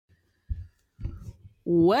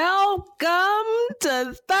Welcome to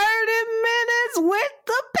 30 Minutes with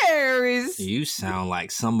the Perrys. You sound like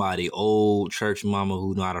somebody old church mama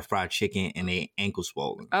who know how to fry chicken and they ankle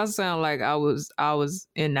swollen. I sound like I was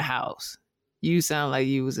in the house. You sound like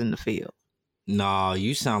you was in the field. No,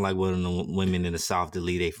 you sound like one of the women in the South that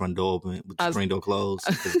leave their front door open with the spring door closed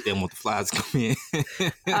because they don't want the flies to come in.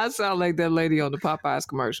 I sound like that lady on the Popeyes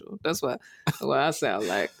commercial. That's what I sound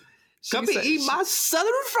like. Come and eat my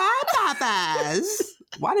Southern fried Popeyes.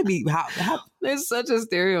 Why did be how? It's such a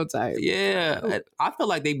stereotype. Yeah, I feel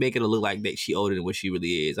like they make it look like that she older than what she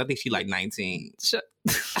really is. I think she like 19.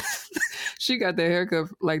 She got that haircut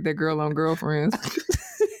like that girl on Girlfriends.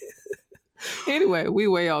 Anyway, we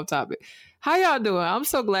way off topic. How y'all doing? I'm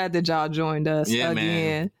so glad that y'all joined us again.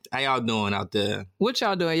 Man. How y'all doing out there? What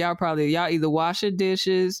y'all doing? Y'all either washing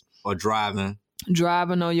dishes or driving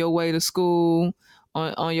on your way to school,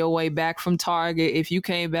 on your way back from Target. If you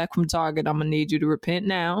came back from Target, I'm gonna need you to repent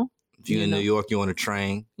now. If you're in New York, you're on a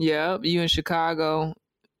train. Yeah, you in Chicago,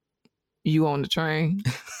 you on the train.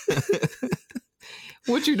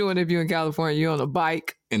 What you doing if you in California? You on a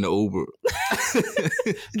bike? In the Uber.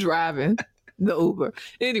 Driving the Uber.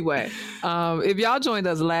 Anyway, if y'all joined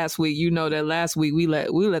us last week, you know that last week we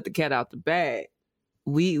let the cat out the bag.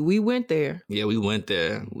 We went there. Yeah, we went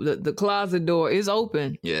there. The closet door is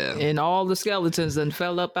open. Yeah. And all the skeletons then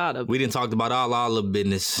fell up out of it. We didn't talk about all our little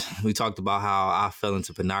business. We talked about how I fell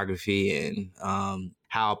into pornography and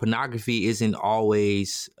how pornography isn't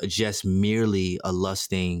always just merely a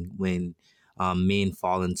lusting when men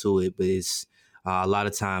fall into it, but it's a lot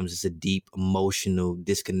of times it's a deep emotional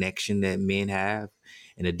disconnection that men have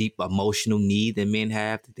and a deep emotional need that men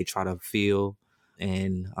have that they try to feel.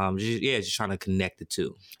 And just trying to connect the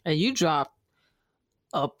two. And you dropped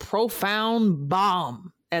a profound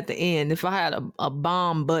bomb at the end. If I had a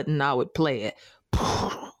bomb button, I would play it.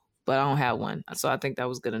 But I don't have one. So I think that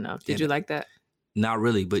was good enough. Did you like that? Not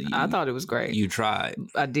really, but I thought it was great. You tried.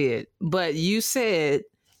 I did. But you said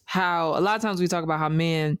how a lot of times we talk about how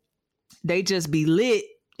men, they just be lit.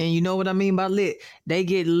 And you know what I mean by lit? They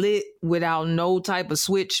get lit without no type of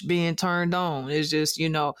switch being turned on. It's just,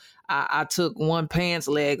 I took one pants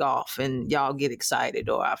leg off and y'all get excited,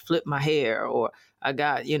 or I flipped my hair, or I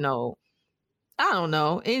got, I don't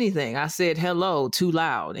know, anything. I said hello too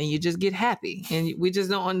loud and you just get happy. And we just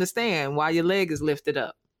don't understand why your leg is lifted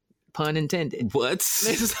up. Pun intended. What?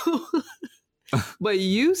 But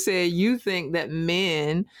you said you think that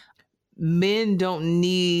men don't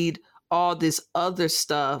need all this other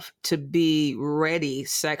stuff to be ready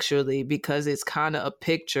sexually, because it's kind of a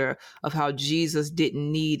picture of how Jesus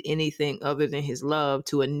didn't need anything other than his love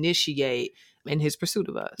to initiate in his pursuit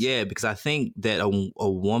of us. Yeah, because I think that a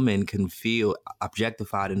woman can feel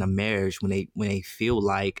objectified in a marriage when they feel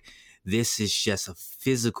like this is just a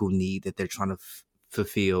physical need that they're trying to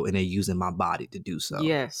fulfill, and they're using my body to do so.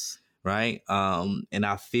 Yes. Right. And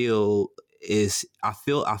I feel as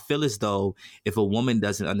though if a woman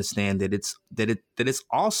doesn't understand that it's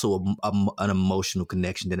also an emotional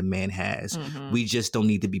connection that a man has, we just don't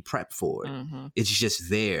need to be prepped for it. It's just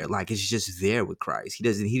there. Like, it's just there with Christ. He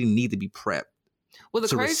didn't need to be prepped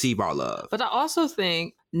to receive our love. But I also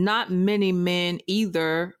think not many men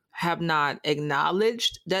either have not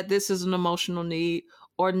acknowledged that this is an emotional need,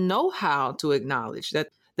 or know how to acknowledge that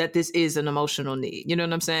this is an emotional need. You know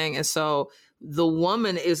what I'm saying? And so the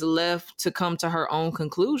woman is left to come to her own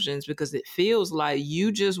conclusions, because it feels like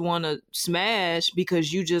you just want to smash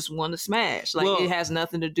because you just want to smash. Like, it has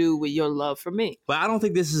nothing to do with your love for me. But I don't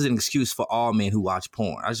think this is an excuse for all men who watch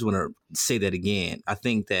porn. I just want to say that again. I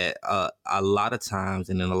think that a lot of times,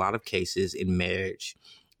 and in a lot of cases in marriage,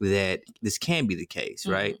 that this can be the case,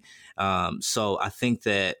 right? So I think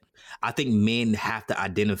men have to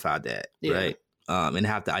identify that, right? And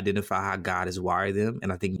have to identify how God has wired them.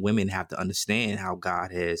 And I think women have to understand how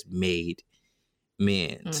God has made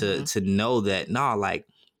men to know that,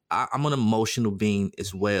 I'm an emotional being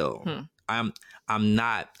as well. I'm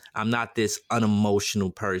not this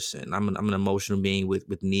unemotional person. I'm an emotional being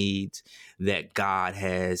with needs that God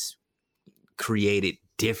has created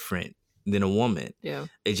different than a woman. Yeah.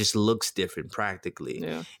 It just looks different practically.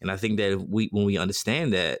 Yeah. And I think that when we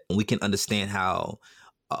understand that, we can understand how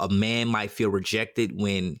a man might feel rejected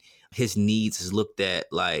when his needs is looked at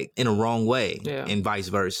like in a wrong way, and vice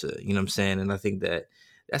versa. You know what I'm saying? And I think that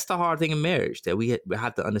that's the hard thing in marriage, that we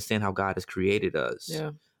have to understand how God has created us.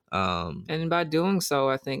 Yeah. And by doing so,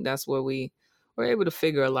 I think that's where we're able to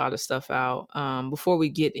figure a lot of stuff out before we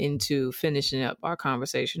get into finishing up our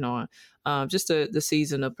conversation on just the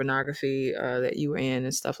season of pornography that you were in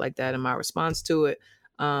and stuff like that, and my response to it.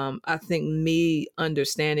 I think me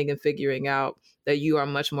understanding and figuring out that you are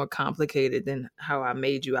much more complicated than how I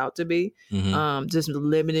made you out to be, just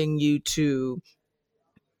limiting you to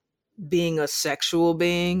being a sexual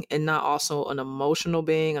being and not also an emotional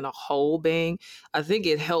being and a whole being. I think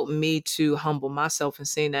it helped me to humble myself and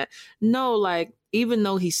seeing that, no, like, even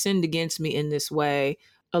though he sinned against me in this way,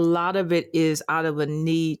 a lot of it is out of a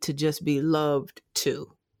need to just be loved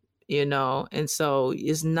too, you know? And so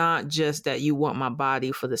it's not just that you want my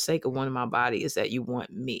body for the sake of wanting my body, it's that you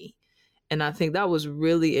want me. And I think that was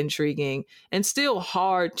really intriguing and still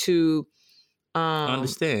hard to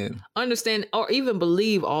understand or even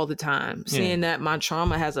believe all the time, seeing that my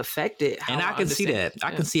trauma has affected how and I can see that.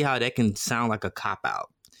 I can see how that can sound like a cop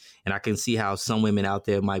out. And I can see how some women out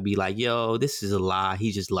there might be like, yo, this is a lie.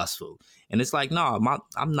 He's just lustful. And it's like, no,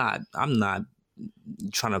 I'm not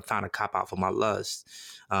trying to find a cop out for my lust.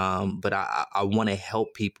 But I want to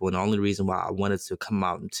help people. And the only reason why I wanted to come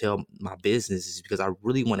out and tell my business is because I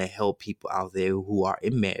really want to help people out there who are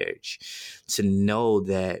in marriage to know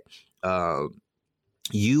that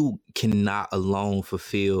you cannot alone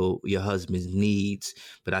fulfill your husband's needs,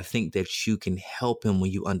 but I think that you can help him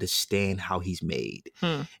when you understand how he's made.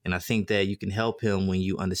 And I think that you can help him when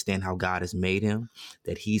you understand how God has made him,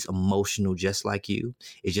 that he's emotional just like you.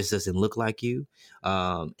 It just doesn't look like you.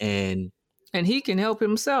 And he can help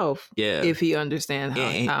himself if he understands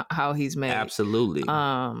how he's made. Absolutely.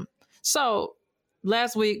 So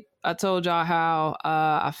last week I told y'all how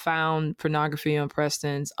I found pornography on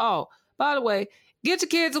Preston's. Oh, by the way, get your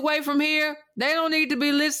kids away from here. They don't need to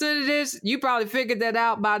be listening to this. You probably figured that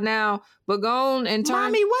out by now. But go on and turn.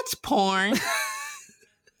 Mommy, what's porn?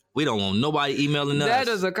 We don't want nobody emailing us. That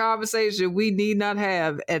is a conversation we need not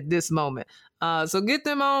have at this moment. So get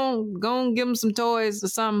them on. Go and give them some toys or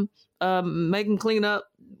something. Make them clean up.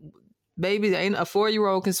 Baby, ain't a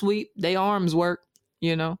 4-year-old can sweep. They arms work,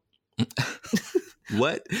 you know.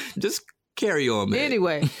 What? Just carry on, man.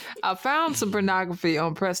 Anyway, I found some pornography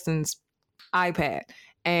on Preston's iPad,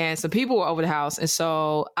 and some people were over the house, and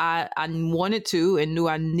so I wanted to and knew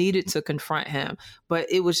I needed to confront him, but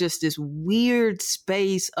it was just this weird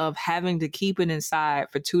space of having to keep it inside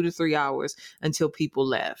for 2 to 3 hours until people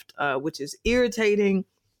left, which is irritating.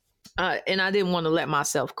 And I didn't want to let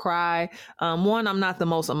myself cry. One, I'm not the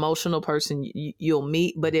most emotional person you'll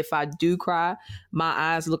meet, but if I do cry, my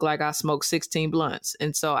eyes look like I smoked 16 blunts,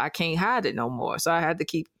 and so I can't hide it no more. So I had to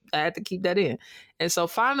keep that in. And so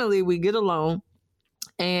finally we get alone,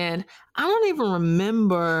 and I don't even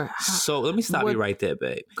remember. So let me stop you right there,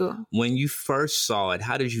 babe. When you first saw it,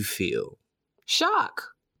 how did you feel? Shock.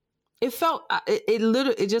 It felt,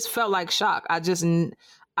 it just felt like shock. I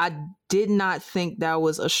did not think that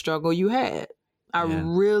was a struggle you had. I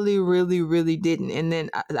really, really, really didn't. And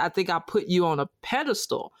then I think I put you on a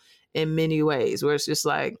pedestal in many ways, where it's just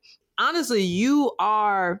like, honestly, you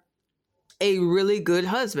are a really good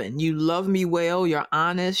husband. You love me well. You're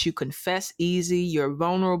honest. You confess easy. You're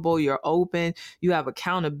vulnerable. You're open. You have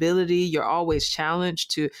accountability. You're always challenged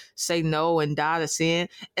to say no and die to sin.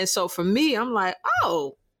 And so for me, I'm like,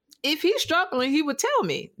 oh, if he's struggling, he would tell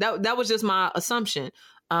me. That was just my assumption.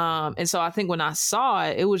 And so I think when I saw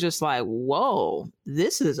it, it was just like, whoa,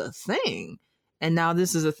 this is a thing. And now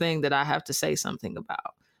this is a thing that I have to say something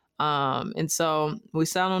about. And so we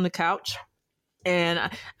sat on the couch. And I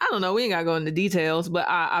don't know, we ain't got to go into details, but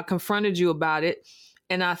I confronted you about it.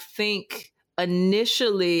 And I think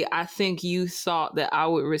initially, you thought that I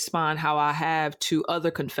would respond how I have to other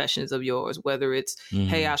confessions of yours, whether it's,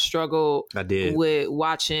 hey, I struggle with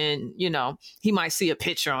watching, you know, he might see a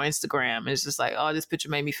picture on Instagram and it's just like, oh, this picture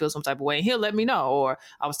made me feel some type of way. And he'll let me know. Or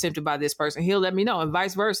I was tempted by this person. He'll let me know, and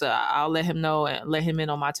vice versa. I'll let him know and let him in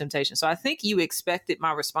on my temptation. So I think you expected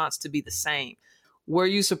my response to be the same. Were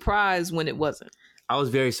you surprised when it wasn't? I was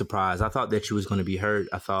very surprised. I thought that you was going to be hurt.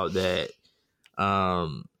 I thought that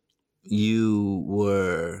you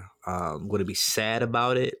were going to be sad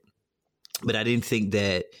about it. But I didn't think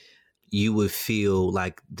that you would feel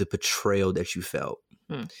like the betrayal that you felt.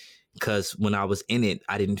 Because when I was in it,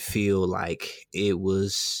 I didn't feel like I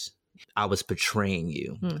was betraying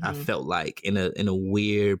you. I felt like in a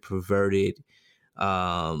weird, perverted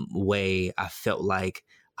way, I felt like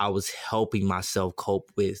I was helping myself cope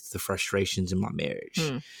with the frustrations in my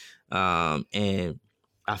marriage. And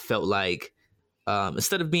I felt like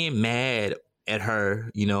instead of being mad at her,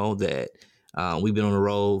 you know, that we've been on the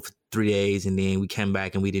road for 3 days and then we came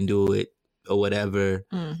back and we didn't do it or whatever.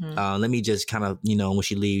 Let me just kind of, you know, when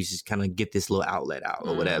she leaves, just kind of get this little outlet out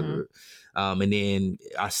or whatever. And then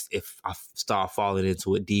if I start falling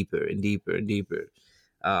into it deeper and deeper and deeper.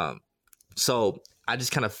 So I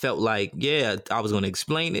just kind of felt like, yeah, I was going to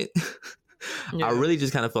explain it. Yeah. I really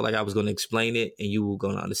just kind of felt like I was going to explain it and you were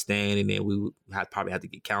going to understand, and then we would probably have to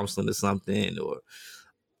get counseling or something. Or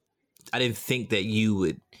I didn't think that you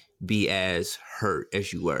would be as hurt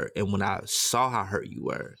as you were. And when I saw how hurt you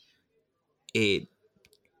were, it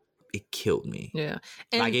killed me. Yeah.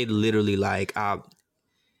 Like it literally, like and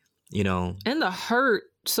the hurt.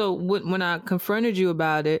 So when I confronted you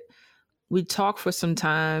about it, we talked for some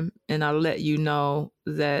time, and I let you know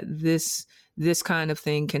that this kind of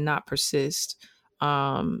thing cannot persist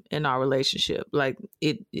in our relationship. Like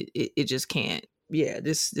it just can't. Yeah,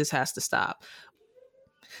 this has to stop.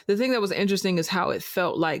 The thing that was interesting is how it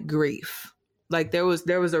felt like grief. Like there was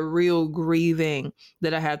a real grieving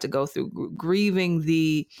that I had to go through. Grieving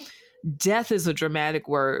the death is a dramatic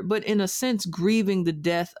word, but in a sense, grieving the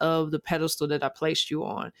death of the pedestal that I placed you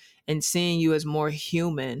on and seeing you as more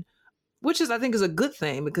human, which I think is a good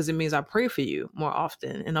thing, because it means I pray for you more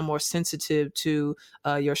often and I'm more sensitive to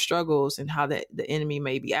your struggles and how the enemy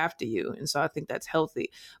may be after you. And so I think that's healthy,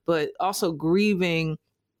 but also grieving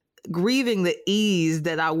the ease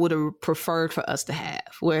that I would have preferred for us to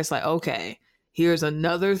have, where it's like, okay, here's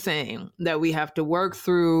another thing that we have to work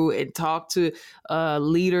through and talk to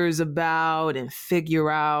leaders about and figure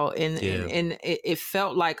out. And it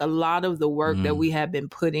felt like a lot of the work that we have been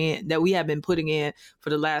putting in for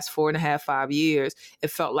the last 4.5, 5 years, it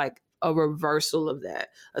felt like a reversal of that,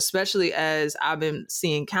 especially as I've been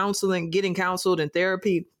seeing getting counseled and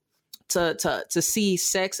therapy to see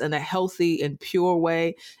sex in a healthy and pure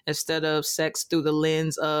way instead of sex through the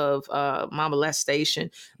lens of my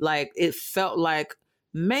molestation. Like it felt like,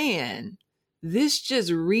 man, this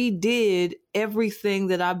just redid everything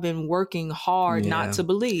that I've been working hard not to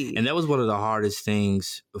believe. And that was one of the hardest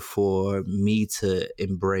things for me to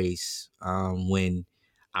embrace when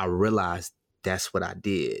I realized that's what I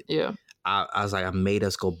did. Yeah. I was like, I made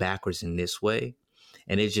us go backwards in this way.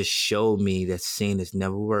 And it just showed me that sin is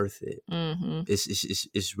never worth it. Mm-hmm.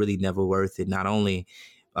 It's really never worth it. Not only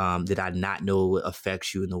did I not know it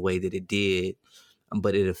affects you in the way that it did,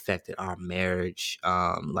 but it affected our marriage,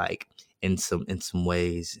 like in some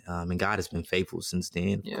ways. And God has been faithful since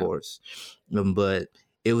then, of course. But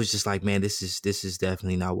it was just like, man, this is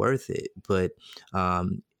definitely not worth it. But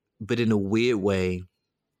in a weird way,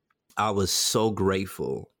 I was so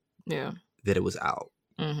grateful that it was out.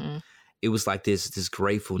 Mm-hmm. It was like this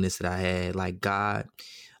gratefulness that I had, like God,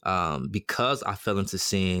 because I fell into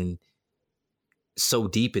sin so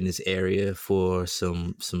deep in this area for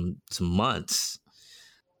some months.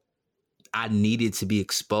 I needed to be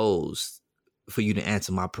exposed for you to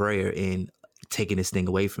answer my prayer and taking this thing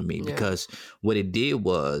away from me, because what it did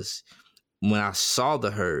was, when I saw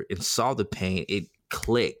the hurt and saw the pain, it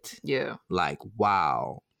clicked. Yeah, like,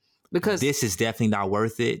 wow, because this is definitely not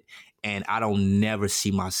worth it. And I don't never see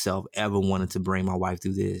myself ever wanting to bring my wife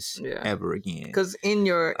through this ever again. Because in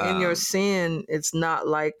your sin, it's not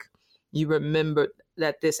like you remembered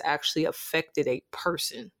that this actually affected a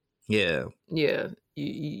person. Yeah. Yeah.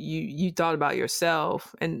 You thought about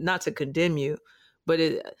yourself, and not to condemn you, but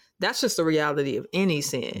that's just the reality of any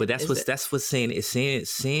sin. But that's what sin is.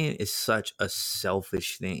 Sin is such a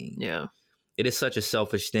selfish thing. Yeah. It is such a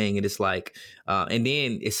selfish thing. It is like, and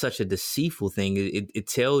then it's such a deceitful thing. It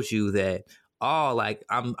tells you that, like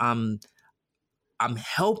I'm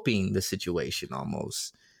helping the situation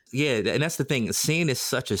almost. Yeah, and that's the thing. Sin is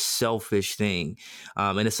such a selfish thing,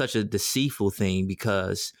 and it's such a deceitful thing,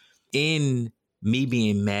 because in me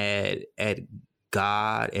being mad at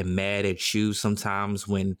God and mad at you sometimes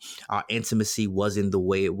when our intimacy wasn't the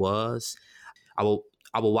way it was, I will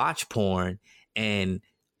watch porn,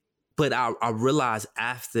 but I realized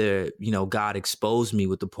after, God exposed me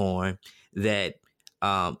with the porn that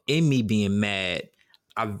in me being mad,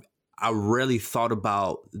 I really thought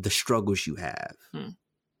about the struggles you have.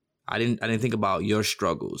 I didn't think about your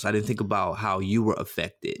struggles. I didn't think about how you were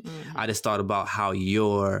affected. Mm-hmm. I just thought about how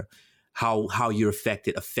your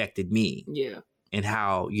affected me. Yeah. And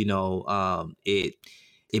how,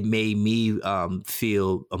 it made me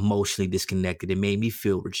feel emotionally disconnected. It made me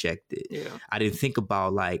feel rejected. Yeah. I didn't think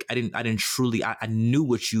about, like, I didn't truly, I knew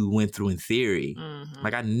what you went through in theory. Mm-hmm.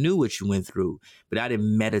 Like, I knew what you went through, but I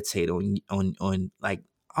didn't meditate on like,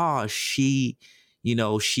 she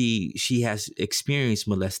has experienced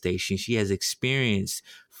molestation. She has experienced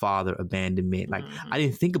father abandonment. Like, I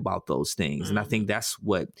didn't think about those things. And I think that's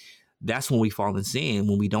when we fall in sin,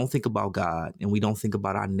 when we don't think about God and we don't think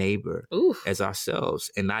about our neighbor as ourselves.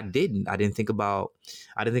 And I didn't think about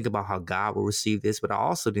how God will receive this, but I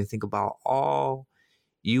also didn't think about all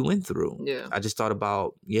you went through. Yeah. I just thought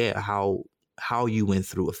about, how you went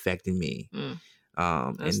through affecting me.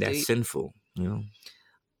 And that's sinful,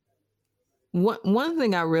 One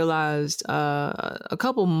thing I realized a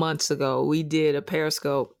couple months ago, we did a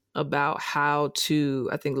Periscope about how to,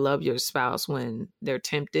 I think, love your spouse when they're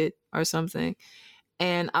tempted or something.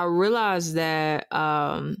 And I realized that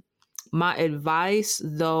my advice,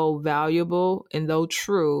 though valuable and though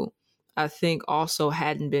true, I think also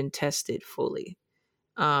hadn't been tested fully.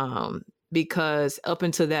 Because up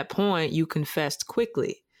until that point, you confessed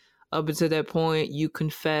quickly. Up until that point, you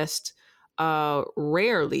confessed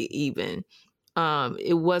rarely even.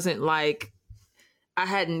 It wasn't like I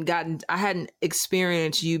hadn't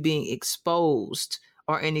experienced you being exposed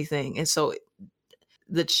or anything. And so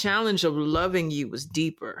the challenge of loving you was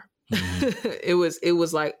deeper. Mhm. It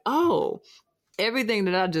was like, oh, everything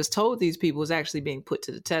that I just told these people is actually being put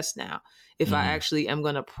to the test now. If I Mhm. actually am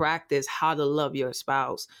going to practice how to love your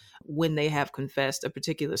spouse when they have confessed a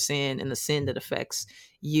particular sin and the sin that affects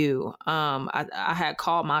you. I had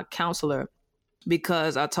called my counselor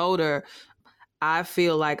because I told her I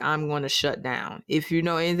feel like I'm going to shut down. If you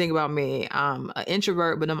know anything about me, I'm an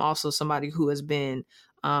introvert, but I'm also somebody who has been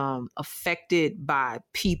affected by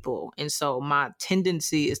people. And so my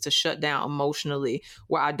tendency is to shut down emotionally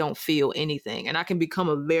where I don't feel anything. And I can become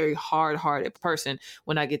a very hard-hearted person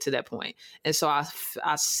when I get to that point. And so I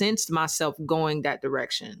sensed myself going that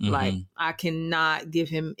direction. Like, Mhm. I cannot give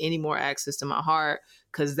him any more access to my heart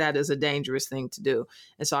because that is a dangerous thing to do.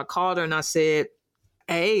 And so I called her and I said,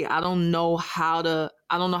 hey, I don't know how to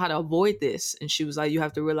avoid this. And she was like, you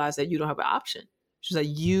have to realize that you don't have an option. She's like,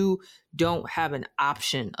 you don't have an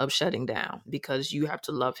option of shutting down because you have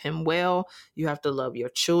to love him well, you have to love your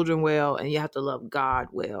children well, and you have to love God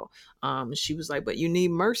well. She was like, but you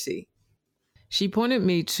need mercy. She pointed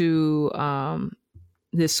me to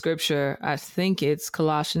this scripture. I think it's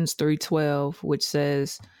Colossians 3:12, which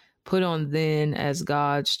says, put on then as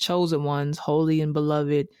God's chosen ones, holy and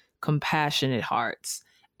beloved, compassionate hearts.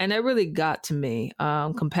 And that really got to me.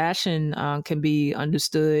 Compassion can be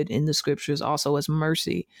understood in the scriptures also as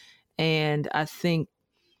mercy. And I think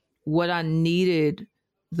what I needed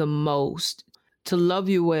the most to love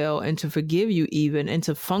you well and to forgive you even and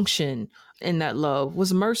to function in that love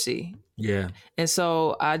was mercy. Yeah. And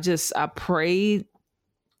so I prayed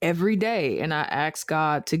every day and I asked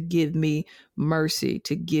God to give me mercy,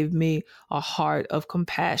 to give me a heart of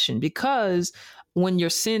compassion, because when you're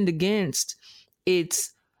sinned against,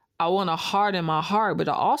 it's, I want a heart in my heart, but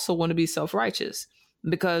I also want to be self-righteous,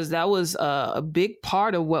 because that was a big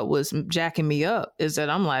part of what was jacking me up, is that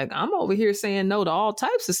I'm like, I'm over here saying no to all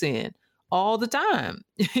types of sin all the time,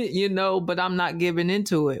 but I'm not giving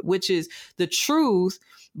into it, which is the truth,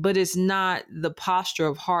 but it's not the posture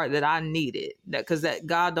of heart that I needed. That, because that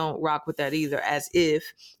God don't rock with that either. As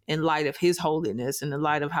if, in light of His holiness and in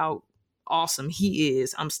light of how awesome He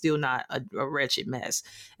is, I'm still not a wretched mess.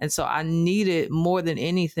 And so I needed more than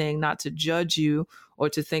anything not to judge you or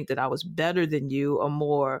to think that I was better than you or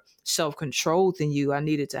more self-controlled than you. I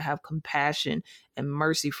needed to have compassion and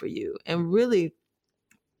mercy for you. And really,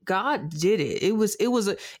 God did it. It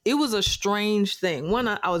was a strange thing. One,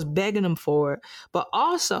 I was begging him for it, but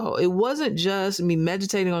also it wasn't just me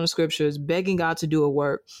meditating on the scriptures, begging God to do a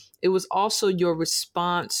work. It was also your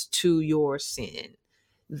response to your sin.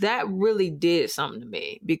 That really did something to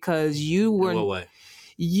me, because In what way?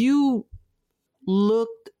 you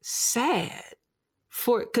looked sad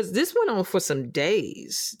for, because this went on for some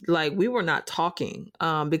days. Like, we were not talking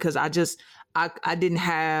because I didn't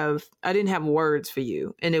have words for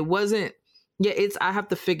you. And it wasn't, yeah, it's, I have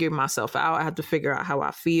to figure myself out. I have to figure out how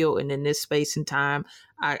I feel, and in this space and time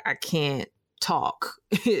I can't talk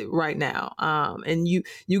right now. And you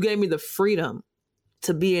gave me the freedom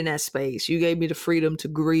to be in that space. You gave me the freedom to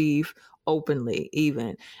grieve openly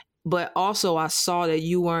even. But also I saw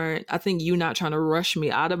that I think you not trying to rush me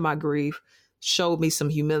out of my grief showed me some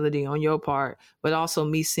humility on your part, but also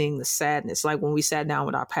me seeing the sadness. Like when we sat down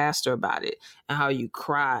with our pastor about it and how you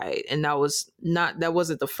cried. And that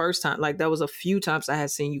wasn't the first time. Like, that was a few times I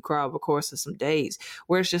had seen you cry over the course of some days,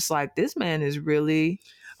 where it's just like, this man is really,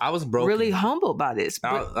 I was broken. really humble by this.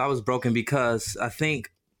 I was broken because I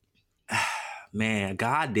think, man,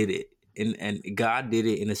 God did it. And God did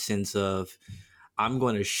it in a sense of, I'm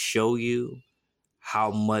going to show you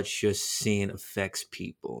how much your sin affects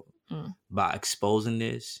people by exposing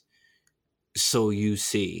this, so you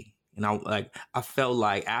see. And I felt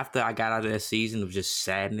like after I got out of that season of just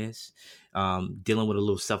sadness, dealing with a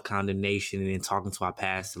little self-condemnation, and then talking to our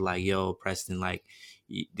pastor, like, yo, Preston, like,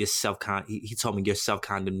 this he told me your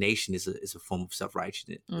self-condemnation is a form of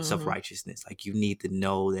self-righteousness. Like, you need to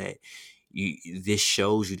know that this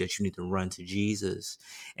shows you that you need to run to Jesus.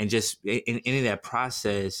 And just in that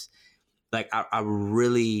process, like, I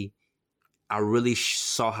really I really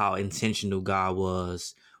saw how intentional God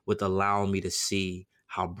was with allowing me to see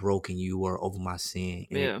how broken you were over my sin,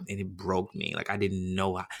 and, Yeah. it broke me. Like I didn't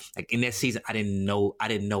know how, like in that season, I didn't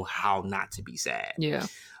know how not to be sad. Yeah.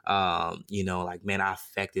 You know, like man, I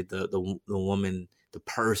affected the woman, the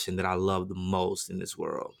person that I love the most in this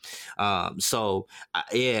world. So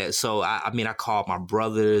I mean, I called my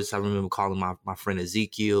brothers. I remember calling my friend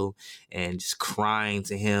Ezekiel and just crying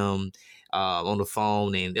to him on the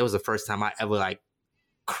phone, and it was the first time I ever like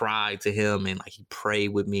cried to him, and like he prayed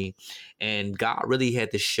with me, and God really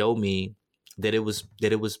had to show me that it was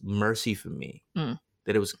mercy for me,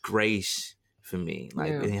 that it was grace for me,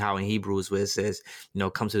 like and how in Hebrews where it says, you know,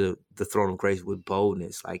 come to the throne of grace with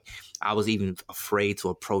boldness. Like I was even afraid to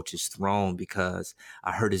approach his throne because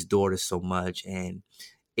I hurt his daughter so much, and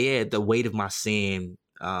the weight of my sin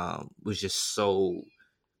was just so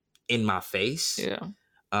in my face.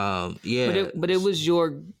 But it was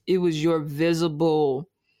your visible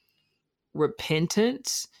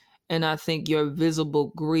repentance, and I think your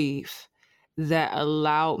visible grief that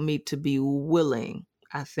allowed me to be willing,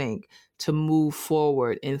 I think, to move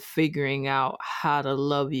forward in figuring out how to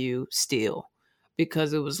love you still,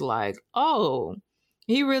 because it was like, oh,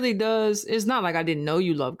 he really does. It's not like I didn't know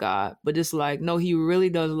you love God, but it's like, no, he really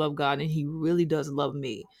does love God, and he really does love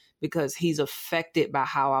me because he's affected by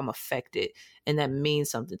how I'm affected. And that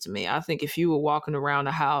means something to me. I think if you were walking around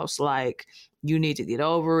the house like you need to get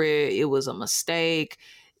over it was a mistake,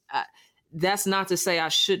 that's not to say I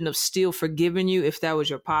shouldn't have still forgiven you if that was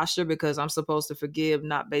your posture, because I'm supposed to forgive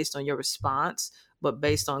not based on your response, but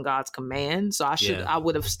based on God's command. So I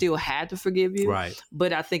would have still had to forgive you. Right.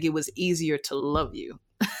 But I think it was easier to love you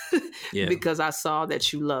because I saw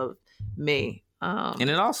that you loved me. And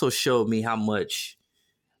it also showed me how much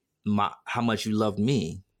you loved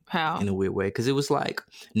me. How? In a weird way. Because it was like,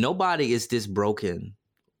 nobody is this broken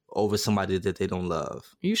over somebody that they don't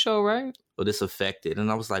love. You sure right? Or this affected.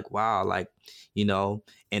 And I was like, wow, like, you know,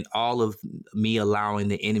 and all of me allowing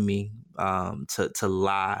the enemy to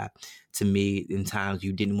lie to me in times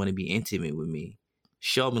you didn't want to be intimate with me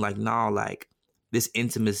showed me like, no, like this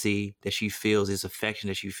intimacy that she feels, this affection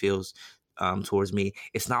that she feels towards me,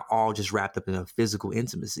 it's not all just wrapped up in a physical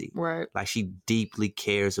intimacy. Right. Like she deeply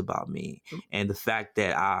cares about me. And the fact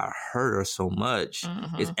that I hurt her so much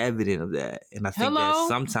is evident of that. And I think that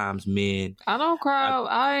sometimes men, I don't cry.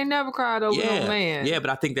 I ain't never cried over no man. Yeah, but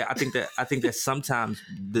I think that sometimes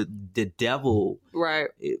the devil, right,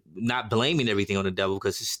 not blaming everything on the devil,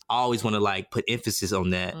 because it's always want to like put emphasis on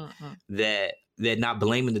that, that not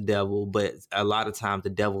blaming the devil, but a lot of times the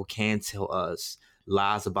devil can tell us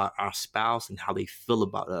lies about our spouse and how they feel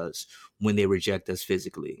about us when they reject us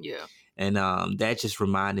physically. Yeah. And that just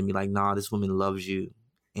reminded me like, nah, this woman loves you,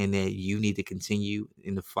 and that you need to continue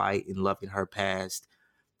in the fight and loving her past.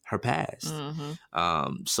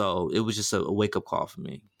 So it was just a wake-up call for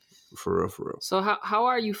me. For real. So how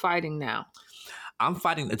are you fighting now? I'm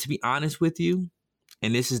fighting, to be honest with you,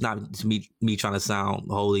 and this is not me trying to sound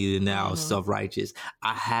holy and now self-righteous.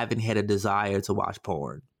 I haven't had a desire to watch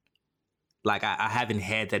porn. Like I haven't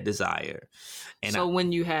had that desire. And so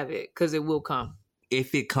when you have it, because it will come.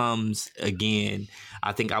 If it comes again,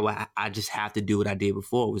 I think I just have to do what I did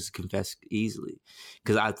before, was confess easily.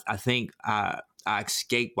 Because I think I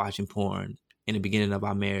escaped watching porn in the beginning of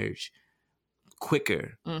our marriage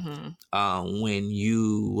quicker when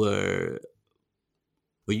you were...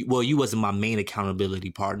 Well, you wasn't my main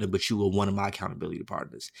accountability partner, but you were one of my accountability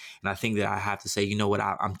partners. And I think that I have to say, you know what,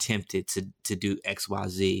 I'm tempted to do X, Y,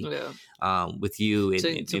 Z with you.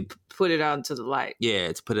 And, to put it out into the light.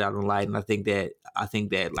 Yeah, to put it out in the light. And I think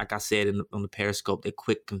that, like I said on the Periscope, that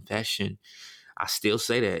quick confession, I still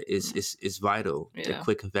say that is vital. Yeah. That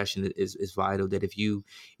quick confession is vital. That if you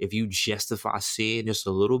justify sin just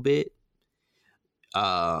a little bit,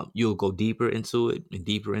 you'll go deeper into it and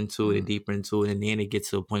deeper into it and deeper into it, and then it gets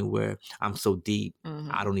to a point where I'm so deep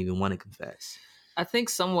I don't even want to confess. I think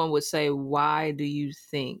someone would say, why do you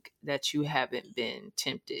think that you haven't been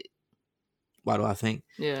tempted? Why do I think?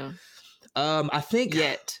 Yeah. I think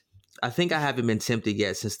I haven't been tempted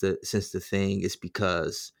yet since the thing is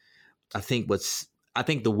because I think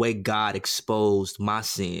the way God exposed my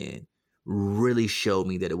sin really showed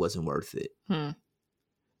me that it wasn't worth it.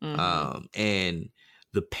 And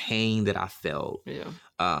the pain that I felt,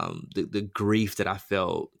 the grief that I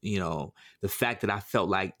felt, you know, the fact that I felt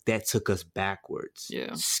like that took us backwards,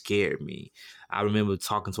 scared me. I remember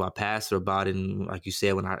talking to our pastor about it, and like you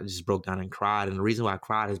said, when I just broke down and cried, and the reason why I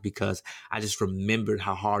cried is because I just remembered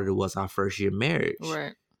how hard it was our first year marriage.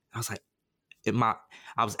 Right. I was like,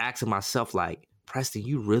 I was asking myself, like, Preston,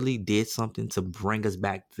 you really did something to bring us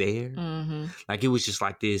back there? Like, it was just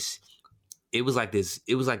like this it was like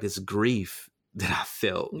this grief that I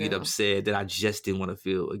felt, you know what I'm saying, that I just didn't want to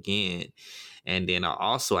feel again. And then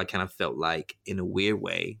I kind of felt like, in a weird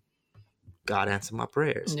way, God answered my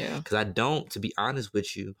prayers. Because to be honest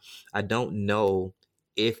with you, I don't know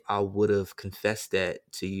if I would have confessed that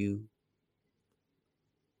to you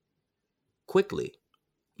quickly.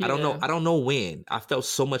 I don't know when. I felt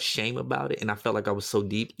so much shame about it, and I felt like I was so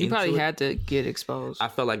deep into it. You probably had to get exposed. I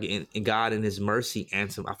felt like in God in his mercy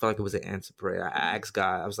answered. I felt like it was an answered prayer. I asked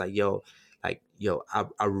God, I was like,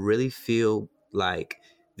 I really feel like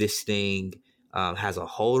this thing has a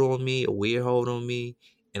hold on me, a weird hold on me,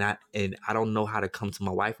 and I don't know how to come to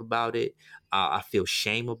my wife about it. I feel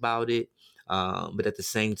shame about it. But at the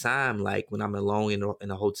same time, like when I'm alone in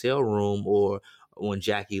a hotel room or when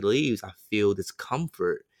Jackie leaves, I feel this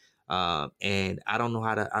comfort. And I don't know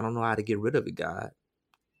how to get rid of it, God.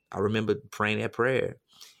 I remember praying that prayer,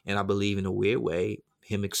 and I believe in a weird way,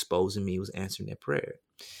 him exposing me was answering that prayer.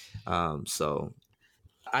 So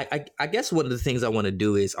I guess one of the things I want to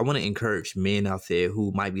do is I want to encourage men out there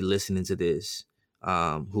who might be listening to this,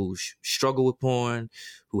 who struggle with porn,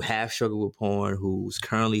 who have struggled with porn, who's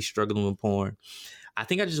currently struggling with porn. I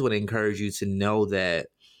think I just want to encourage you to know that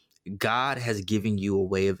God has given you a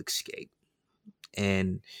way of escape.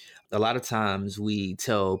 And a lot of times we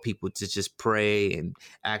tell people to just pray and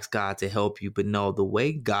ask God to help you. But no, the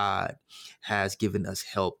way God has given us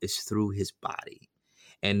help is through his body.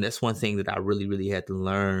 And that's one thing that I really, really had to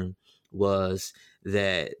learn, was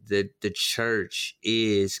that the church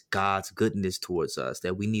is God's goodness towards us,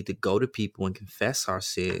 that we need to go to people and confess our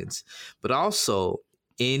sins. But also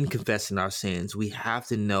in confessing our sins, we have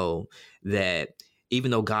to know that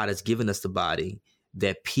even though God has given us the body,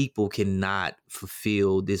 that people cannot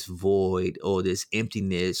fulfill this void or this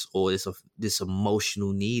emptiness or this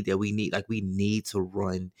emotional need that we need. Like, we need to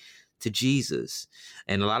run to Jesus.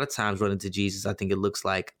 And a lot of times running to Jesus, I think it looks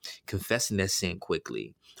like confessing that sin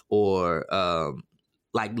quickly, or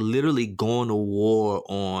like literally going to war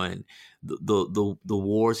on the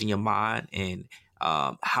wars in your mind, and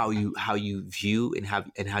how you view and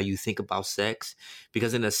how you think about sex.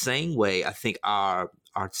 Because in the same way, I think our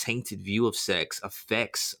tainted view of sex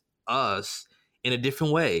affects us in a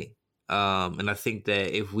different way. And I think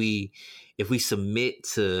that if we submit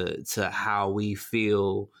to how we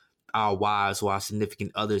feel our wives or our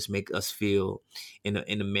significant others make us feel in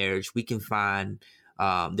a marriage, we can find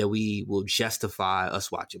that we will justify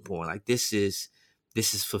us watching porn. Like, this is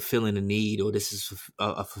fulfilling a need, or this is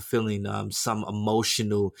fulfilling some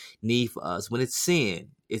emotional need for us, when it's sin.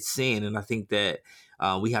 It's sin. And I think that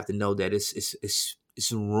we have to know that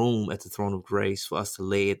it's room at the throne of grace for us to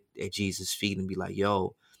lay it at Jesus' feet and be like,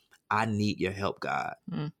 yo, I need your help, God.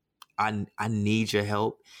 I need your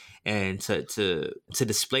help. And to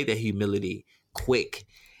display that humility quick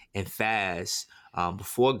and fast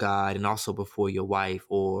before God, and also before your wife,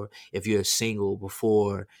 or if you're single,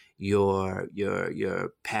 before your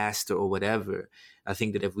pastor or whatever. I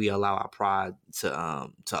think that if we allow our pride to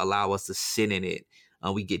allow us to sin in it,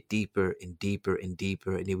 we get deeper and deeper and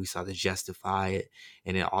deeper, and then we start to justify it,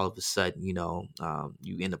 and then all of a sudden,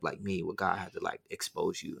 you end up like me, where God had to like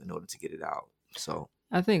expose you in order to get it out. So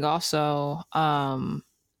I think also,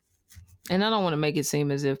 and I don't want to make it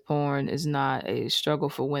seem as if porn is not a struggle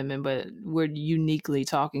for women, but we're uniquely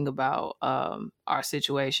talking about our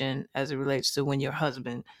situation as it relates to when your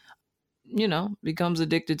husband, becomes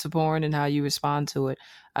addicted to porn and how you respond to it.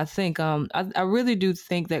 I think I really do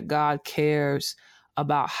think that God cares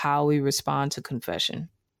about how we respond to confession.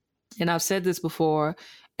 And I've said this before,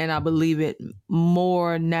 and I believe it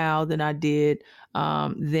more now than I did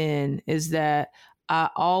then, is that I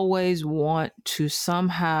always want to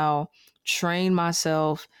somehow train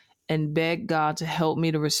myself and beg God to help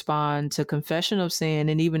me to respond to confession of sin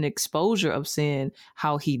and even exposure of sin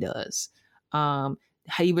how he does.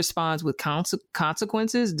 He responds with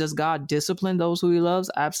consequences. Does God discipline those who he loves?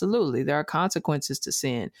 Absolutely. There are consequences to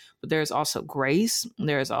sin, but there's also grace.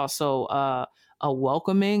 There's also a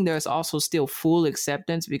welcoming. There's also still full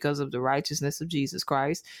acceptance because of the righteousness of Jesus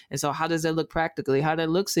Christ. And so how does that look practically? How that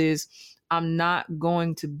looks is, I'm not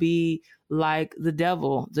going to be like the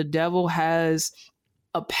devil. The devil has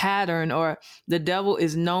a pattern, or the devil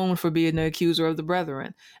is known for being the accuser of the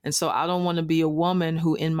brethren. And so I don't want to be a woman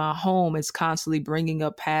who in my home is constantly bringing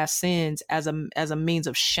up past sins as a means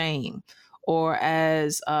of shame, or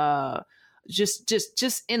as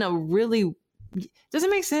just in a really, does it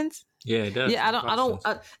make sense? Yeah, it does.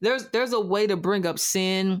 Yeah, there's a way to bring up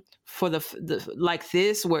sin for the like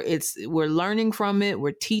this, where we're learning from it,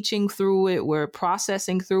 we're teaching through it, we're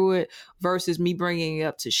processing through it, versus me bringing it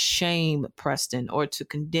up to shame Preston or to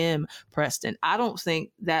condemn Preston. I don't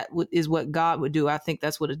think that is what God would do. I think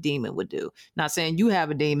that's what a demon would do. Not saying you have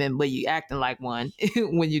a demon, but you acting like one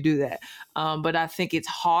when you do that. But I think it's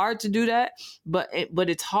hard to do that. But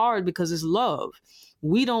it's hard because it's love.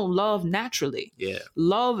 We don't love naturally. Yeah.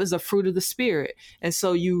 Love is a fruit of the spirit. And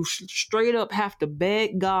so you straight up have to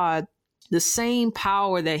beg God the same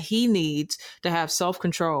power that he needs to have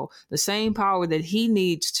self-control, the same power that he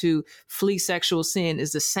needs to flee sexual sin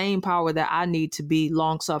is the same power that I need to be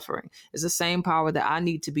long-suffering, is the same power that I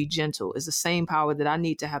need to be gentle, is the same power that I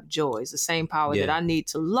need to have joy, is the same power that I need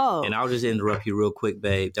to love. And I'll just interrupt you real quick,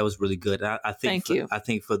 babe. That was really good. I think Thank you. I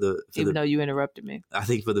think even though you interrupted me. I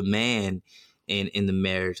think for the man in the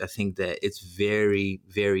marriage, I think that it's very,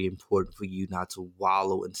 very important for you not to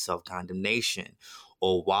wallow in self-condemnation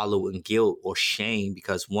or wallow in guilt or shame,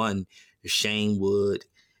 because one, the shame would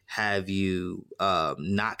have you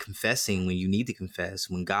not confessing when you need to confess,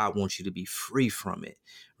 when God wants you to be free from it,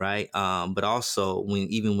 right? But also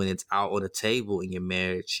even when it's out on the table in your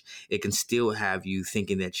marriage, it can still have you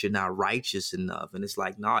thinking that you're not righteous enough. And it's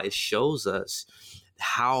like, nah, it shows us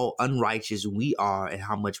how unrighteous we are and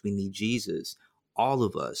how much we need Jesus. All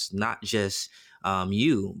of us, not just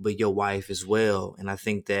you, but your wife as well. And I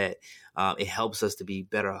think that it helps us to be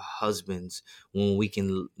better husbands when we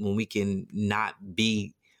can not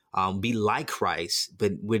be like Christ,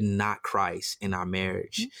 but we're not Christ in our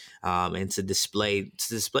marriage. And to display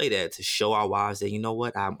that, to show our wives that, you know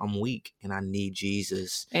what, I'm weak and I need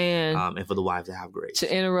Jesus. And for the wives to have grace.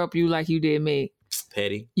 To interrupt you like you did me.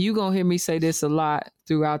 Petty. You gonna hear me say this a lot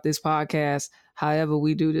throughout this podcast. However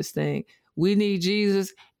we do this thing, we need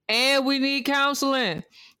Jesus and we need counseling.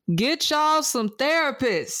 Get y'all some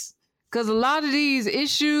therapists, because a lot of these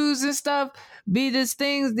issues and stuff be these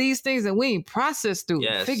things that we ain't processed through,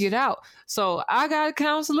 figured out. So I got a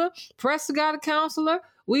counselor, Preston got a counselor.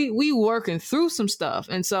 We working through some stuff,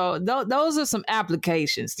 and so those are some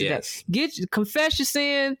applications today. Yes. Confess your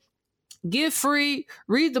sin, get free,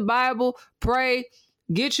 read the Bible, pray.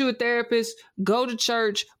 Get you a therapist, go to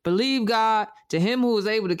church, believe God, to him who is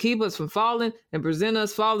able to keep us from falling and present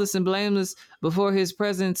us faultless and blameless before his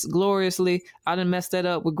presence gloriously. I done messed that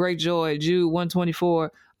up with great joy. Jude 1:24.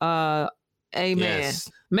 Amen.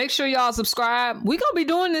 Yes. Make sure y'all subscribe. We gonna be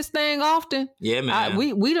doing this thing often. Yeah, man.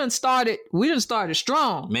 We done started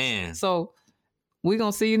strong. Man. So we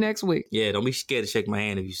gonna see you next week. Yeah, don't be scared to shake my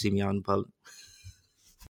hand if you see me out in public.